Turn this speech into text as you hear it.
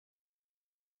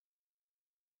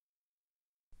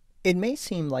It may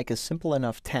seem like a simple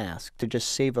enough task to just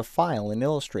save a file in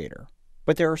Illustrator,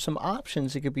 but there are some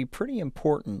options that could be pretty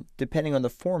important depending on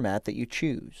the format that you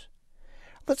choose.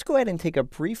 Let's go ahead and take a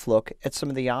brief look at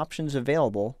some of the options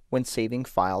available when saving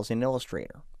files in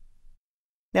Illustrator.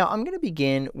 Now, I'm going to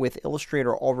begin with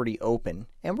Illustrator already open,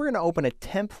 and we're going to open a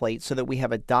template so that we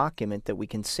have a document that we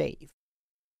can save.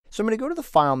 So I'm going to go to the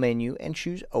File menu and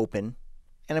choose Open,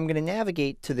 and I'm going to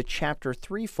navigate to the Chapter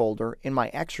 3 folder in my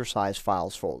Exercise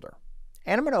Files folder.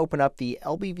 And I'm going to open up the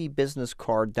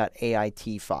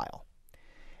lbvbusinesscard.ait file.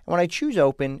 And when I choose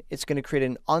Open, it's going to create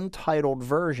an untitled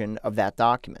version of that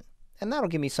document, and that'll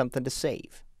give me something to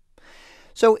save.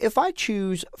 So if I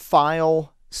choose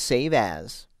File, Save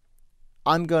As,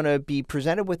 I'm going to be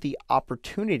presented with the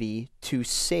opportunity to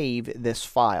save this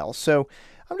file. So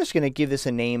I'm just going to give this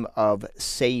a name of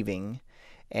Saving.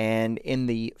 And in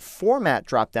the Format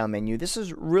drop-down menu, this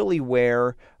is really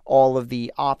where all of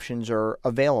the options are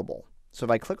available. So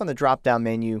if I click on the drop-down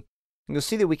menu, you'll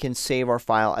see that we can save our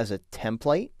file as a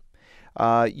template.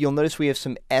 You'll notice we have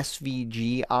some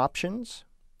SVG options.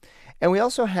 And we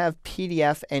also have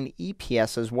PDF and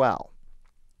EPS as well.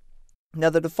 Now,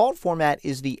 the default format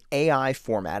is the AI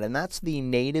format, and that's the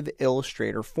native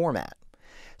Illustrator format.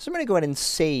 So I'm going to go ahead and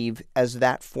save as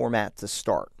that format to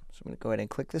start. So I'm going to go ahead and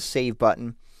click the Save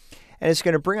button, and it's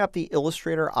going to bring up the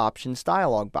Illustrator Options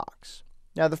dialog box.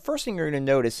 Now, the first thing you're going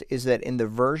to notice is that in the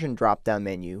Version drop-down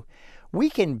menu, we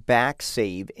can back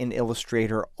save in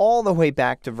Illustrator all the way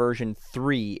back to version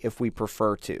 3 if we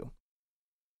prefer to.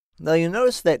 Now, you'll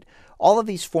notice that all of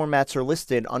these formats are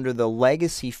listed under the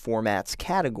Legacy Formats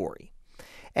category.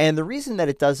 And the reason that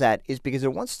it does that is because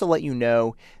it wants to let you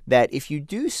know that if you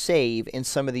do save in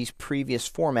some of these previous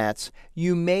formats,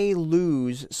 you may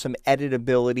lose some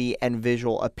editability and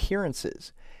visual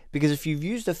appearances. Because if you've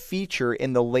used a feature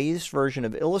in the latest version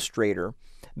of Illustrator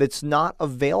that's not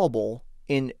available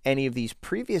in any of these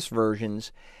previous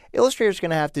versions, Illustrator is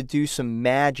going to have to do some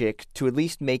magic to at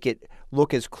least make it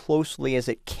look as closely as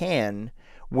it can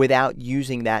without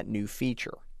using that new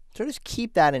feature. So just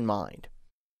keep that in mind.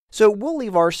 So we'll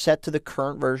leave ours set to the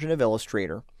current version of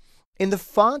Illustrator. In the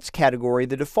Fonts category,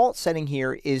 the default setting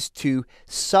here is to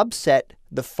subset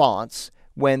the fonts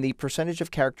when the percentage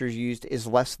of characters used is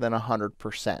less than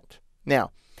 100%.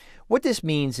 Now, what this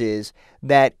means is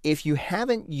that if you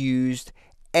haven't used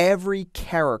every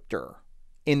character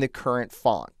in the current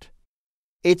font,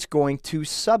 it's going to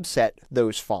subset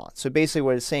those fonts. So basically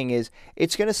what it's saying is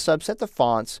it's going to subset the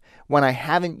fonts when I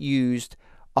haven't used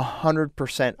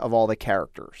 100% of all the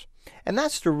characters. And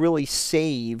that's to really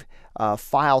save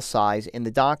file size in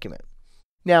the document.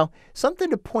 Now, something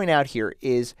to point out here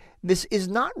is this is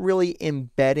not really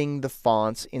embedding the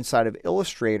fonts inside of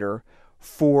Illustrator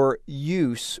for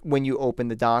use when you open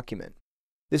the document.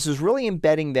 This is really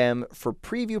embedding them for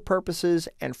preview purposes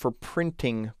and for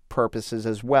printing purposes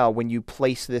as well when you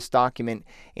place this document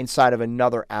inside of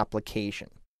another application.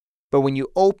 But when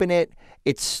you open it,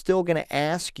 it's still going to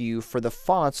ask you for the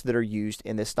fonts that are used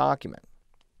in this document.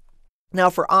 Now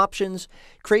for options,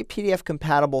 Create PDF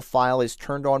Compatible File is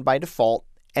turned on by default.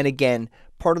 And again,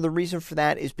 part of the reason for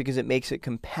that is because it makes it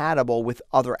compatible with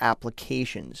other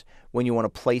applications when you want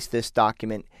to place this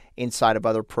document inside of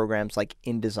other programs like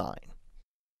InDesign.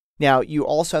 Now, you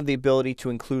also have the ability to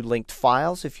include linked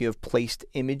files if you have placed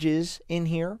images in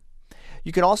here.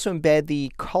 You can also embed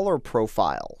the color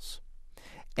profiles.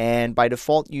 And by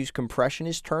default, use compression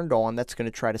is turned on. That's going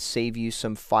to try to save you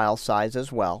some file size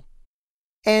as well.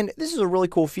 And this is a really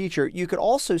cool feature. You could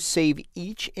also save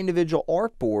each individual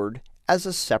artboard as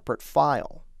a separate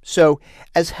file. So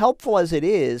as helpful as it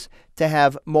is to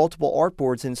have multiple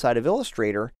artboards inside of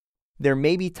Illustrator, there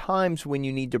may be times when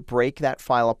you need to break that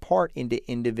file apart into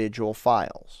individual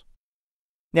files.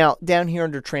 Now, down here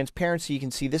under transparency, you can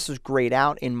see this is grayed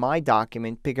out in my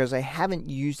document because I haven't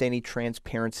used any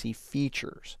transparency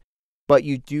features. But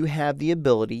you do have the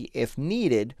ability, if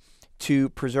needed, to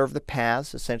preserve the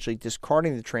paths, essentially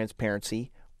discarding the transparency,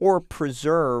 or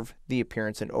preserve the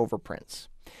appearance in overprints.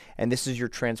 And this is your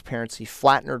transparency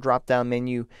flattener drop-down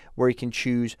menu where you can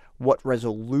choose what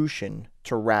resolution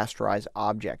to rasterize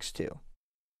objects to.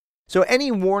 So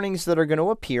any warnings that are going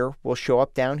to appear will show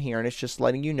up down here, and it's just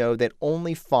letting you know that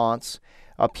only fonts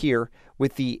up here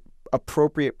with the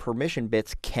appropriate permission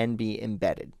bits can be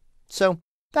embedded. So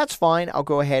that's fine. I'll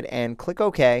go ahead and click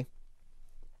OK.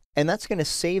 And that's going to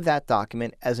save that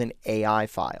document as an AI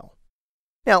file.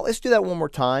 Now let's do that one more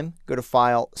time. Go to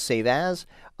File, Save As.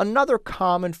 Another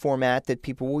common format that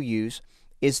people will use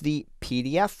is the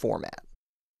PDF format.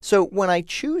 So when I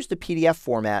choose the PDF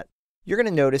format, you're going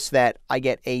to notice that I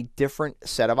get a different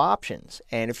set of options.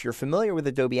 And if you're familiar with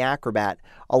Adobe Acrobat,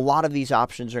 a lot of these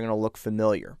options are going to look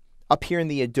familiar. Up here in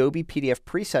the Adobe Pdf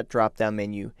Preset drop-down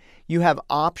menu, you have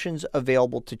options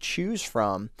available to choose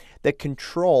from that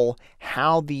control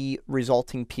how the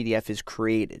resulting PDF is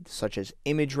created, such as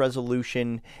image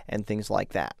resolution and things like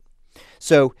that.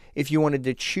 So if you wanted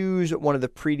to choose one of the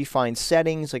predefined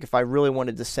settings, like if I really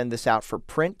wanted to send this out for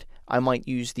print, I might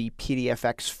use the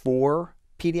PDFX4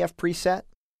 PDF preset.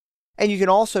 And you can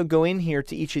also go in here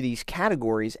to each of these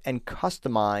categories and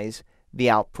customize the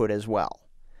output as well.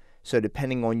 So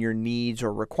depending on your needs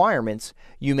or requirements,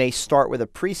 you may start with a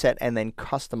preset and then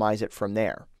customize it from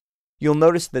there. You'll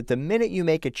notice that the minute you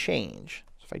make a change,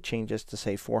 if I change this to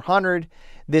say 400,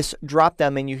 this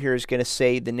drop-down menu here is going to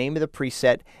say the name of the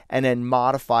preset and then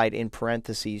modified in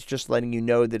parentheses, just letting you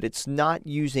know that it's not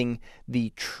using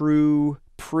the true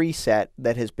preset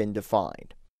that has been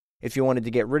defined. If you wanted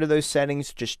to get rid of those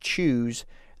settings, just choose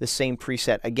the same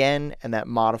preset again, and that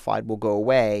modified will go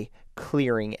away,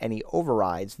 clearing any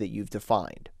overrides that you've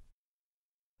defined.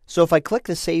 So if I click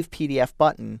the Save PDF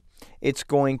button, it's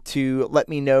going to let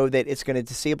me know that it's going to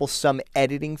disable some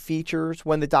editing features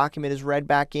when the document is read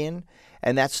back in,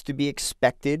 and that's to be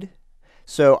expected.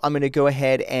 So I'm going to go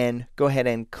ahead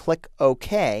and click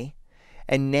OK,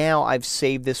 and now I've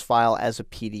saved this file as a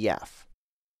PDF.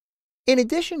 In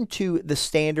addition to the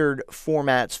standard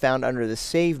formats found under the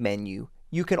Save menu,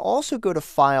 you can also go to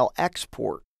File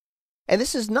Export. And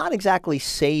this is not exactly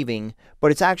saving,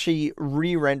 but it's actually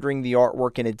re-rendering the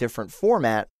artwork in a different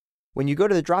format. When you go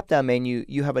to the drop-down menu,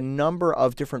 you have a number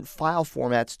of different file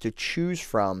formats to choose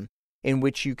from in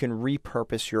which you can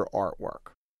repurpose your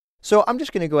artwork. So I'm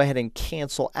just going to go ahead and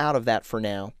cancel out of that for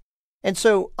now. And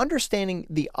so understanding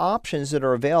the options that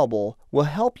are available will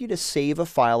help you to save a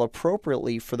file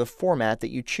appropriately for the format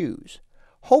that you choose,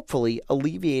 hopefully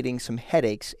alleviating some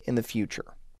headaches in the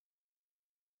future.